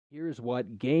Here's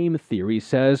what game theory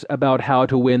says about how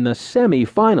to win the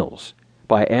semifinals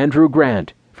by Andrew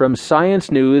Grant from Science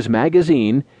News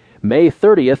Magazine, May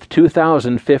 30th,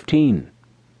 2015.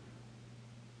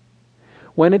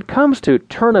 When it comes to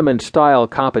tournament-style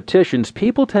competitions,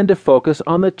 people tend to focus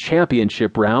on the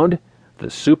championship round, the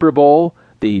Super Bowl,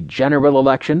 the general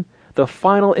election, the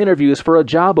final interviews for a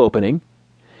job opening.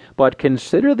 But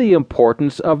consider the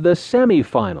importance of the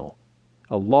semifinal.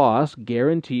 A loss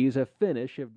guarantees a finish of